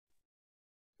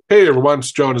Hey everyone,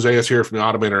 it's Joe and Isaias here from the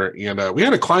Automator, and we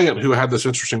had a client who had this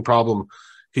interesting problem.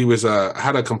 He was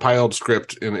had a compiled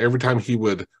script, and every time he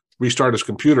would restart his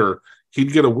computer,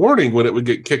 he'd get a warning when it would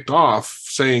get kicked off,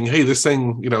 saying, "Hey, this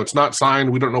thing, it's not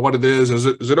signed. We don't know what it is. Is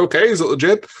it okay? Is it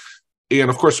legit?" And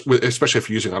of course, especially if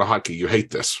you're using on a hotkey, you hate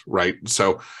this, right?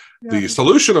 So the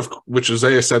solution of which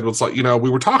Isaiah said was like, we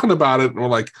were talking about it, and we're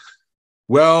like,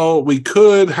 well, we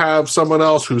could have someone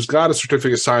else who's got a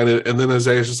certificate sign it. And then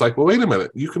Isaiah's just like, well, wait a minute.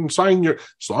 You can sign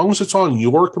as long as it's on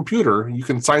your computer, you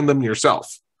can sign them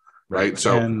yourself. Right.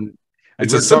 So and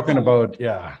it's we're talking about,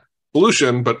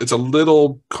 solution, but it's a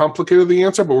little complicated, the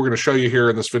answer, but we're going to show you here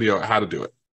in this video how to do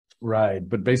it. Right.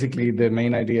 But basically, the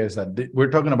main idea is that we're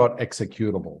talking about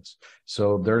executables.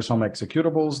 So there are some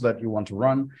executables that you want to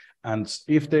run. And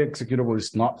if the executable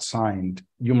is not signed,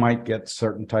 you might get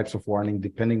certain types of warning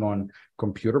depending on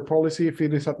computer policy, if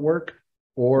it is at work,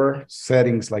 or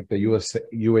settings like the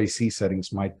UAC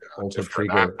settings might also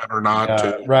trigger. Or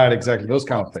not. Right. Exactly. Those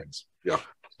kind of things. Yeah.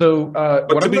 So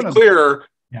but to be clear,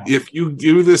 if you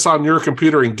do this on your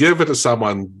computer and give it to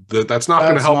someone, that's not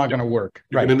going to help. That's not going to work.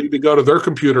 You're going to need to go to their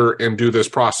computer and do this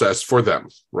process for them,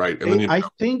 right? And then I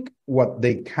think what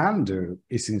they can do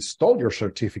is install your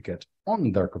certificate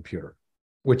on their computer,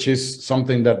 which is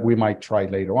something that we might try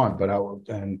later on. But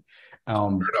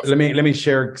let me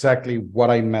share exactly what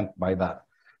I meant by that.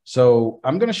 So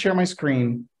I'm going to share my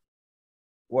screen.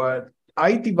 What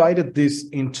I divided this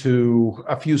into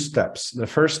a few steps. The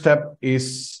first step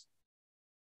is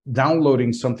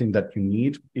downloading something that you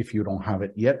need if you don't have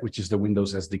it yet, which is the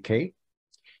Windows SDK.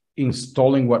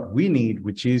 Installing what we need,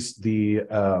 which is the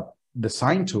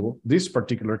sign tool. This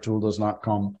particular tool does not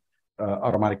come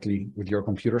automatically with your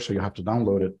computer, so you have to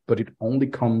download it, but it only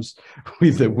comes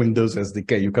with the Windows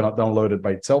SDK. You cannot download it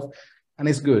by itself, and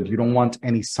it's good. You don't want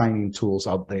any signing tools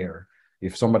out there.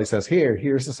 If somebody says,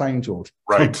 here's the signing tool,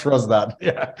 don't trust that,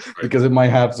 because it might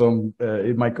have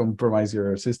it might compromise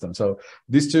your system. So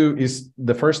this two is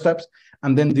the first steps.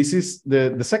 And then this is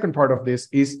the second part of this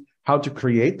is how to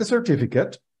create the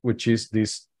certificate, which is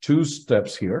these two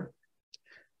steps here,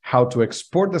 how to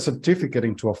export the certificate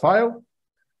into a file,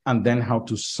 and then how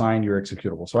to sign your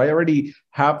executable. So I already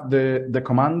have the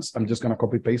commands. I'm just going to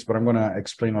copy paste, but I'm going to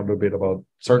explain a little bit about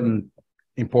certain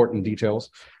important details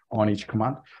on each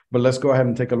command. But let's go ahead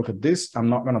and take a look at this. I'm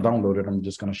not going to download it. I'm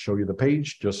just going to show you the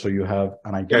page just so you have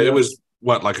an idea. Yeah, it was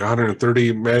what, like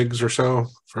 130 megs or so?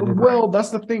 Well, that's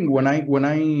the thing.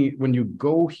 When you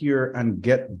go here and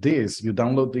get this, you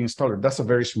download the installer. That's a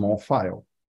very small file,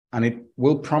 and it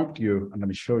will prompt you. And let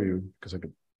me show you, because I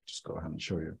could just go ahead and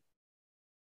show you.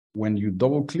 When you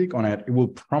double click on it, it will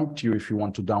prompt you if you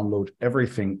want to download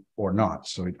everything or not.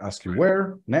 So it asks you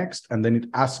where, next, and then it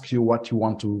asks you what you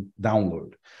want to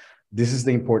download. This is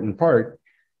the important part.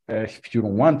 If you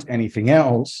don't want anything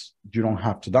else, you don't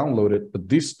have to download it. But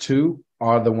these two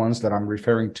are the ones that I'm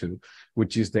referring to,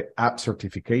 which is the app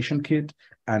certification kit.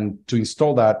 And to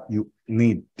install that, you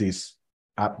need this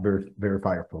app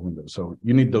verifier for Windows. So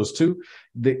you need those two.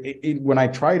 When I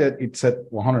tried it, it said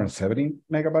 170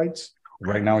 megabytes.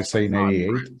 Right now it's saying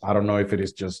 88. I don't know if it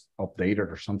is just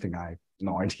updated or something. I have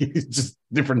no idea. It's just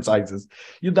different sizes.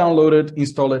 You download it,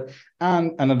 install it.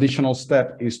 And an additional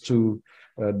step is to,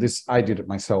 I did it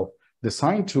myself. The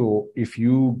sign tool, if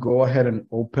you go ahead and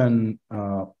open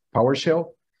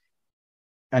PowerShell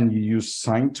and you use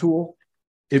sign tool,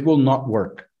 it will not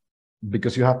work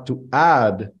because you have to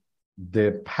add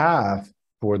the path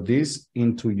for this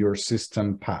into your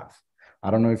system path. I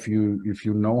don't know if you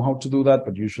know how to do that,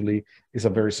 but usually it's a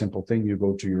very simple thing. You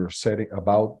go to your setting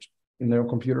about in their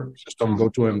computer, system, go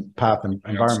to a path and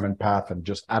environment path and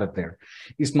just add it there.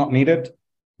 It's not needed.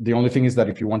 The only thing is that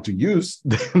if you want to use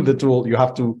the tool, you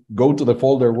have to go to the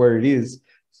folder where it is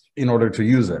in order to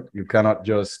use it. You cannot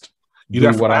just You'd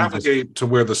have to navigate to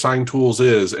where the sign tools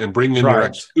is and bring in your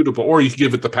executable, or you can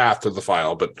give it the path to the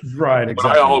file. But exactly.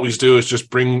 What I always do is just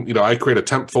bring, I create a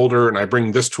temp folder and I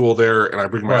bring this tool there and I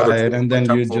bring my other tool. And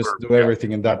then you just do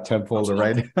everything in that temp folder,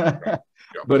 right?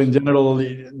 But in general,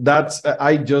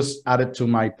 I just added to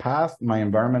my path, my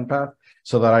environment path,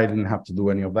 so that I didn't have to do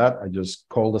any of that. I just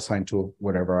call the sign tool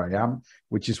wherever I am,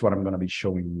 which is what I'm going to be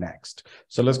showing next.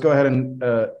 So let's go ahead and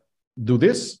do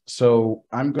this. So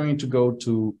I'm going to go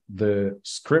to the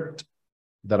script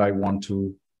that I want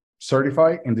to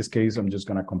certify. In this case, I'm just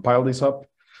going to compile this up.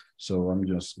 So I'm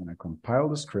just going to compile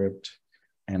the script,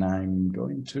 and I'm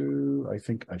going to, I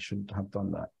think I should have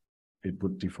done that. It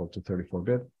would default to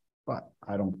 34-bit, but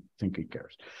I don't think it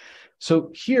cares. So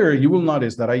here you will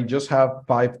notice that I just have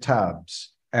 5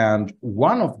 tabs, and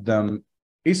one of them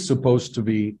is supposed to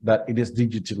be that it is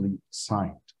digitally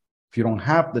signed. If you don't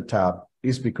have the tab,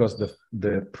 is because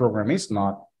the program is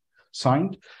not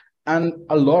signed. And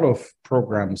a lot of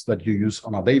programs that you use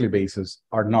on a daily basis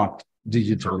are not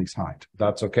digitally signed.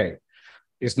 That's okay.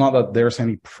 It's not that there's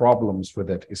any problems with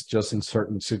it. It's just in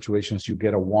certain situations you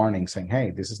get a warning saying,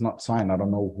 hey, this is not signed. I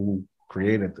don't know who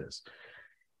created this.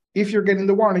 If you're getting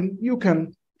the warning, you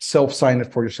can self-sign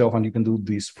it for yourself, and you can do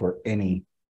this for any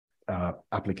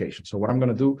application. So what I'm going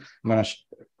to do, I'm going to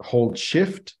hold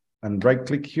Shift and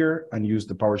right-click here and use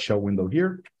the PowerShell window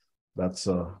here. That's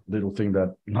a little thing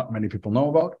that not many people know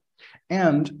about.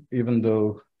 And even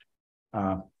though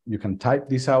you can type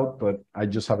this out, but I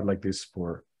just have it like this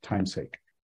for time's sake.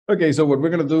 Okay, so what we're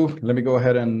going to do, let me go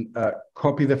ahead and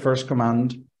copy the first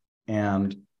command,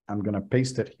 and I'm going to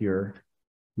paste it here.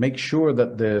 Make sure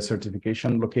that the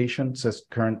certification location says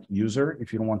current user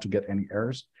if you don't want to get any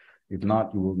errors. If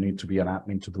not, you will need to be an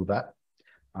admin to do that.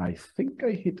 I think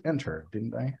I hit enter,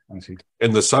 didn't I? Let me see.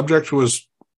 And the subject was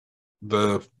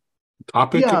the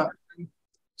topic? Yeah.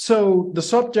 So the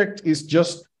subject is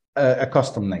just a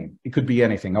custom name. It could be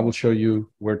anything. I will show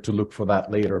you where to look for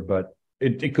that later, but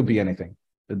it could be anything.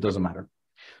 It doesn't matter.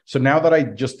 So now that I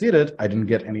just did it, I didn't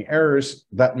get any errors.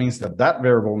 That means that that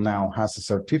variable now has a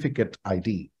certificate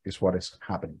ID is what is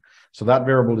happening. So that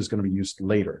variable is going to be used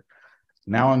later.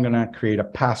 Now I'm going to create a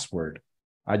password.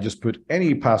 I just put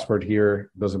any password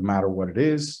here. Doesn't matter what it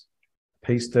is.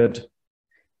 Paste it.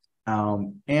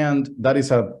 And that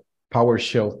is a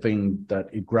PowerShell thing that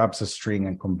it grabs a string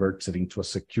and converts it into a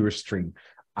secure string.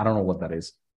 I don't know what that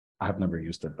is. I have never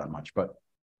used it that much. But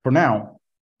for now,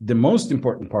 the most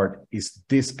important part is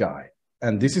this guy.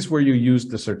 And this is where you use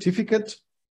the certificate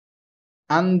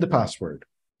and the password,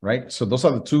 right? So those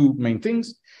are the two main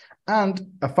things. And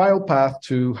a file path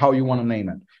to how you want to name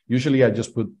it. Usually I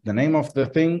just put the name of the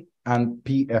thing, and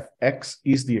PFX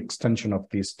is the extension of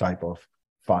this type of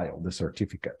file, the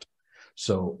certificate.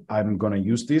 So I'm going to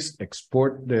use this,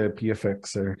 export the PFX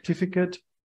certificate,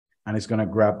 and it's going to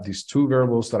grab these two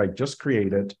variables that I just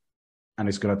created, and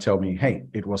it's going to tell me, hey,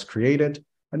 it was created.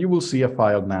 And you will see a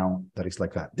file now that is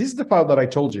like that. This is the file that I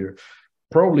told you.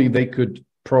 Probably they could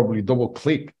double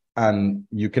click and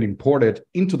you can import it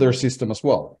into their system as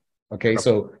well. Okay,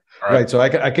 so right, so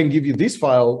I can give you this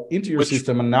file into your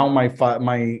system, and now my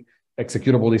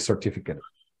executable is certificate.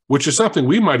 Which is something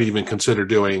we might even consider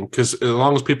doing, because as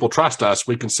long as people trust us,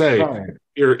 we can say,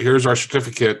 here's our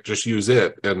certificate, just use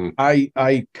it. And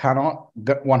I cannot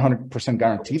 100%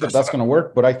 guarantee that that's going to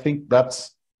work, but I think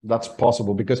that's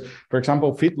possible because, for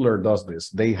example, Fiddler does this.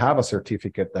 They have a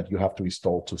certificate that you have to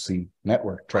install to see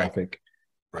network traffic.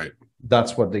 Right.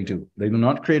 That's what they do. They do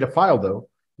not create a file though,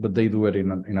 but they do it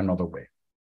in another way.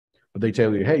 But they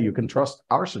tell you, hey, you can trust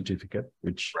our certificate,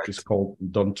 which is called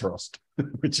don't trust,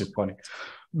 which is funny.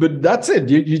 But that's it.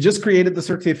 You just created the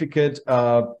certificate.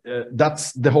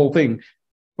 That's the whole thing.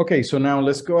 Okay, so now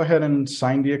let's go ahead and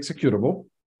sign the executable.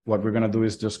 What we're going to do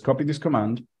is just copy this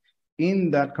command.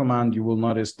 In that command, you will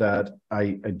notice that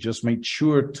I just made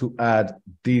sure to add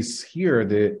this here,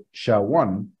 the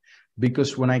SHA-1,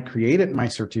 because when I created my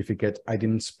certificate, I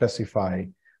didn't specify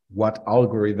what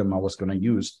algorithm I was going to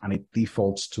use, and it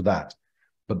defaults to that.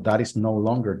 But that is no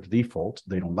longer the default.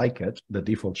 They don't like it. The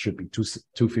default should be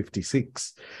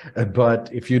 256. But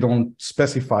if you don't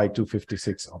specify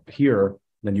 256 up here,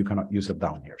 then you cannot use it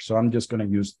down here. So I'm just going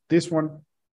to use this one,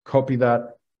 copy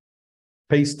that,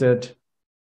 paste it,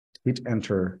 hit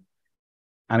enter,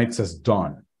 and it says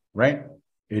done, right?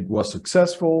 It was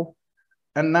successful.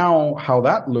 And now how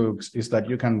that looks is that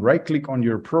you can right-click on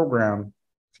your program,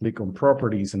 click on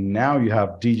properties, and now you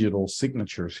have digital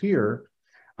signatures here,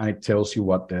 and it tells you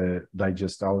what the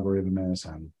digest algorithm is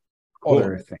and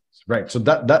other things, right? So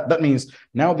that means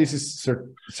now this is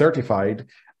certified,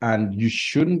 and you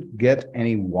shouldn't get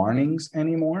any warnings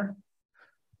anymore.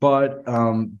 But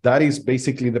that is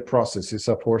basically the process. It's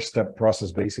a 4-step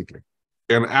process, basically.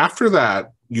 And after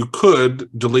that, you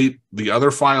could delete the other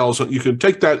files. You can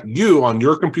take that on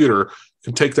your computer,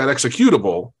 can take that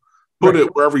executable, put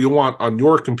it wherever you want on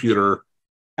your computer.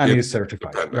 And it's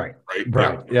certified. Right.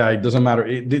 Yeah, it doesn't matter.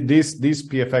 This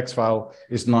PFX file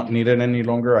is not needed any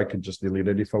longer. I could just delete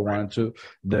it if I wanted to.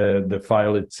 The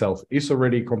file itself is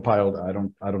already compiled.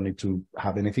 I don't need to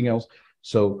have anything else.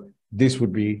 So this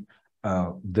would be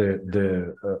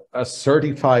a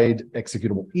certified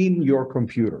executable in your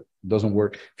computer. Doesn't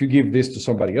work. If you give this to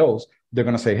somebody else, they're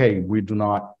going to say, hey, we do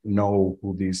not know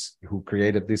who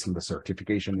created this, and the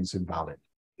certification is invalid.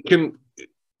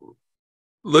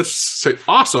 Let's say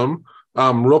awesome.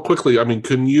 Real quickly, I mean,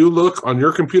 can you look on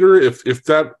your computer if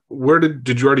that, where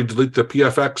did you already delete the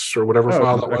PFX or whatever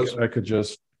file that was? I could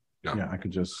just, I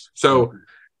could just. So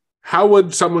how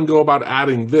would someone go about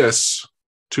adding this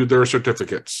to their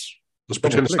certificates? Let's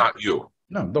pretend it's not you.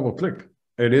 No, double click.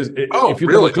 It is. Oh, if you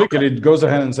really? double click it, it goes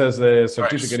ahead and says the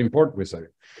certificate Nice. import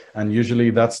wizard. And usually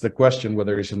that's the question,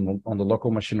 whether it's on the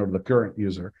local machine or the current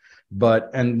user.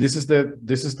 And this is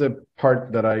the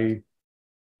part that I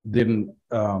didn't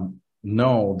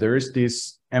know. There is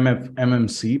this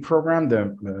MMC program,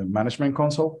 the management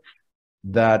console,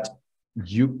 that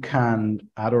you can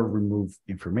add or remove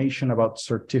information about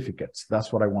certificates.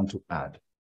 That's what I want to add.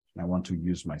 I want to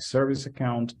use my service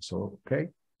account. So, okay.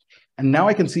 And now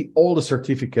I can see all the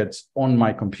certificates on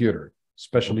my computer,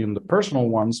 especially on the personal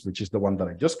ones, which is the one that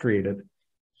I just created.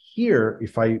 Here,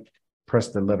 if I press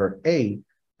the letter A,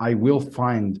 I will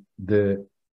find the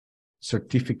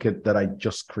certificate that I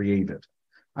just created.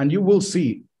 And you will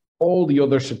see all the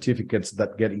other certificates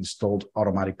that get installed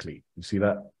automatically. You see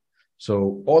that?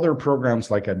 So other programs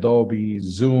like Adobe,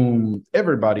 Zoom,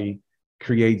 everybody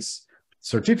creates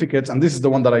certificates. And this is the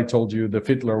one that I told you, the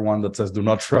Fiddler one that says do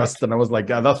not trust. And I was like,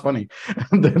 yeah, that's funny.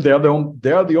 They are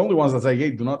the only ones that say,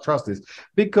 hey, do not trust this.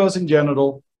 Because in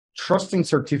general, trusting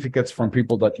certificates from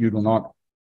people that you do not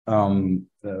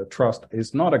trust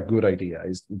is not a good idea.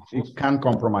 It can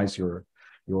compromise your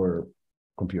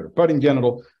computer. But in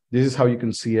general, this is how you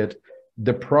can see it.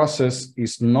 The process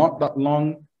is not that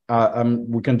long.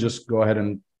 We can just go ahead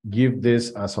and give this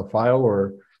as a file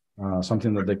or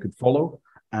something that they could follow.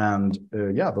 And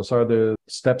yeah, those are the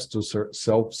steps to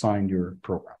self-sign your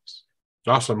programs.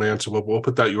 Awesome, man. So we'll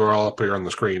put that URL up here on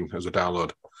the screen as a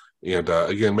download. And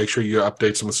again, make sure you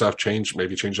update some of the stuff,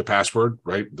 maybe change the password,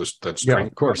 right? That's yeah,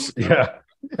 of course. Yeah.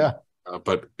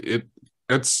 But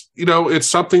it's it's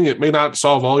something. It may not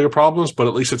solve all your problems, but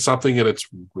at least it's something, and it's,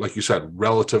 like you said,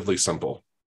 relatively simple.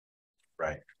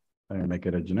 Right. I make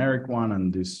it a generic one,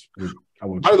 and this.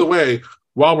 By the way,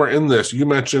 while we're in this, you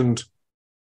mentioned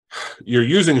you're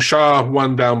using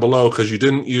SHA-1 down below because you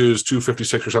didn't use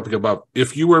 256 or something above.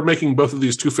 If you were making both of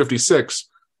these 256,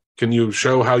 can you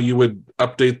show how you would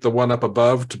update the one up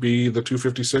above to be the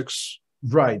 256?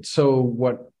 Right. So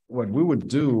what we would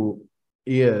do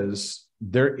is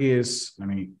let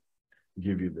me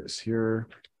give you this here.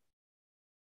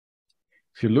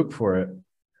 If you look for it,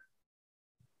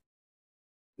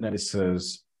 that it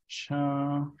says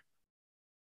SHA,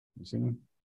 you see?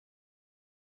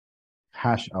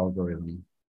 Hash algorithm.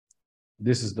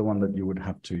 This is the one that you would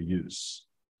have to use.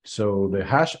 So the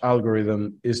hash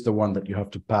algorithm is the one that you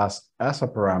have to pass as a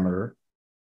parameter.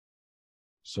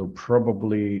 So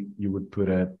probably you would put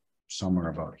it somewhere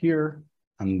about here,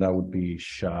 and that would be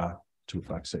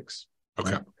SHA-256.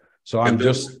 Okay. Right? So I'm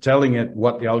just telling it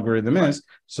what the algorithm is.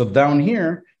 So down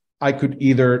here, I could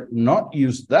either not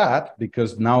use that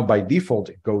because now by default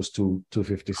it goes to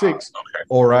 256, okay.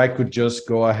 Or I could just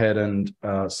go ahead and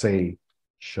say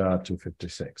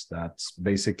SHA-256. That's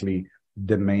basically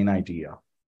the main idea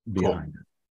behind it.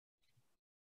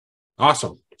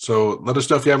 Awesome. So let us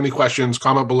know if you have any questions.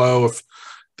 Comment below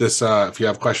if you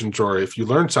have questions, or if you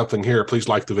learned something here, please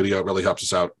like the video. It really helps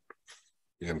us out.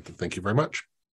 And thank you very much.